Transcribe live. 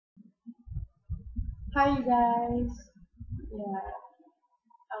Hi, you guys. Yeah.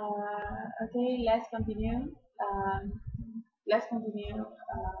 Okay, let's continue. Let's continue.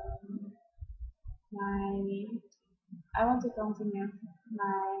 My I want to continue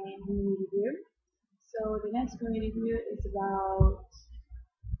my movie review. So the next movie review is about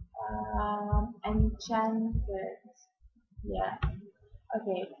Enchanted. Yeah.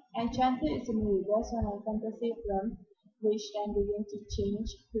 Okay. Enchanted is a movie based on a fantasy film which then began to change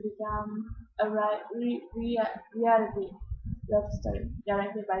to become a reality love story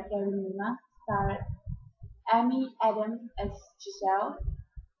directed by Kevin Lima, starred Amy Adams as Giselle,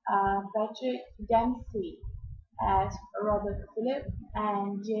 Patrick Dempsey as Robert Phillip,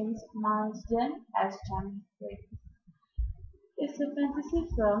 and James Marsden as John Frick. It's a fantasy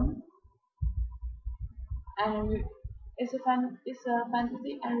film and it's a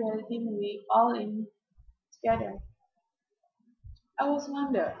fantasy and reality movie all in together. I was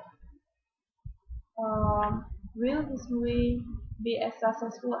wonder, um, will this movie be as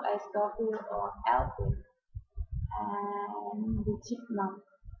successful as Garfield or Alvin and the Chipmunk?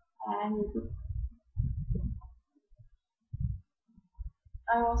 And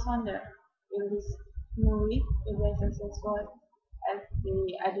I was wonder, will this movie be as successful as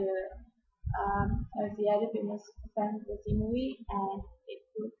the other famous fantasy movie, and it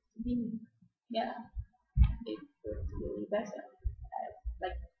proved to be, yeah, it proved to be better,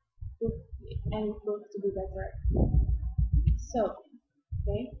 like, and it proved to be better. So,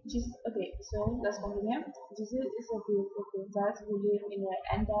 okay, so let's continue. Jesus is a beautiful princess who lives in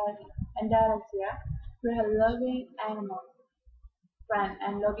Andalusia with her loving animal friend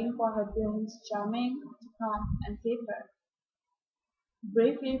and looking for her prince Charming to come and save her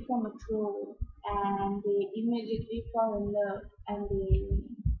bravely from a troll, and they immediately fall in love and they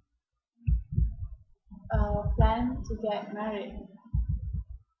plan to get married.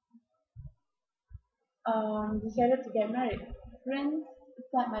 Decided to get married. Prince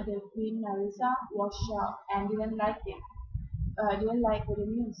stepmother Queen Narissa was shocked and didn't like it. Didn't like the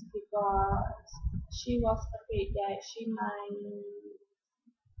news because she was afraid that she might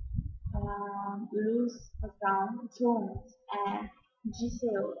lose her throne, and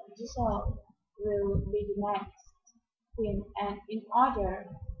Giselle will be the next queen. And in order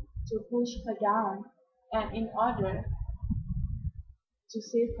to push her down, and in order to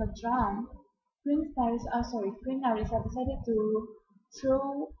save her throne, Queen Narissa decided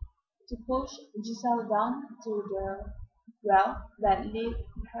throw to push Giselle down to the well that lead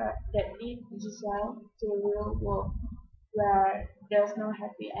Giselle to the real world where there's no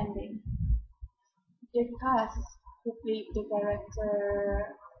happy ending. The cast who played the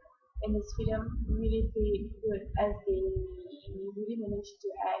character in this film really played good as they really managed to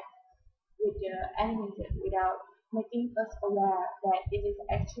act with the animated without making us aware that it is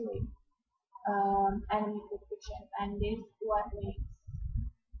actually animated fiction, and this is what makes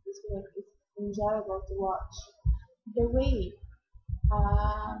this film is enjoyable to watch. The way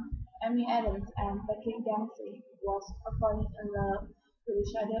Amy Adams and Patrick Dempsey was falling in love with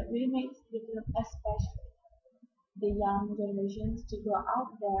each other really makes the film, especially the young generations, to go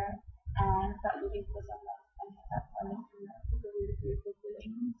out there and start looking for someone and start falling in love with the really beautiful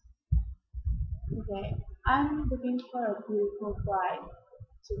feelings. Okay, I'm looking for a beautiful bride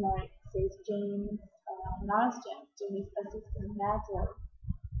to marry, says James Marsden to his assistant Natalie.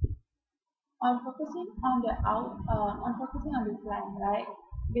 On focusing on the client, right?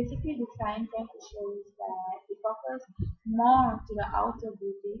 Basically, the client tend to show us that they focus more to the outer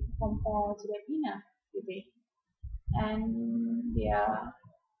beauty compared to the inner beauty, and they are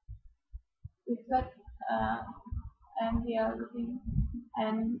reflect and they are looking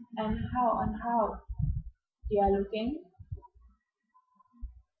and how they are looking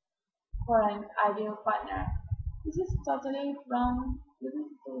for an ideal partner. This is totally wrong. This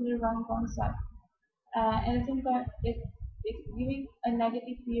is totally wrong concept. At the same time, it's giving a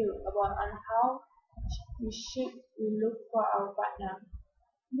negative view about on how we should we look for our partner.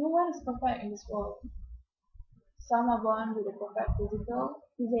 No one is perfect in this world. Some are born with a perfect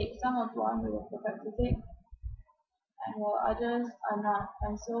physique, some are born with a perfect physique, and while others are not.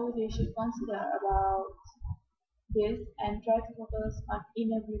 And so they should consider about this and try to focus on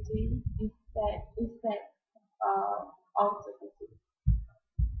inner beauty instead of outer beauty.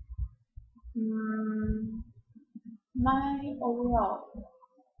 Mm, my overall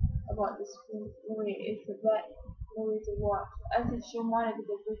about this movie is a bad movie to watch, as it shows more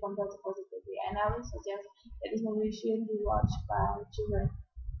negatively compared to positively, and I would suggest that this movie shouldn't be watched by children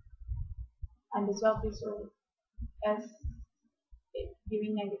under 12 years old, as it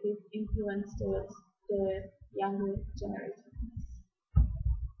giving negative influence towards the younger generations.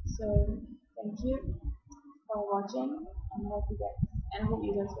 So Thank you for watching and hope you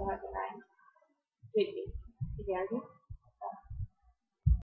guys will have a nice great day. Take care, okay?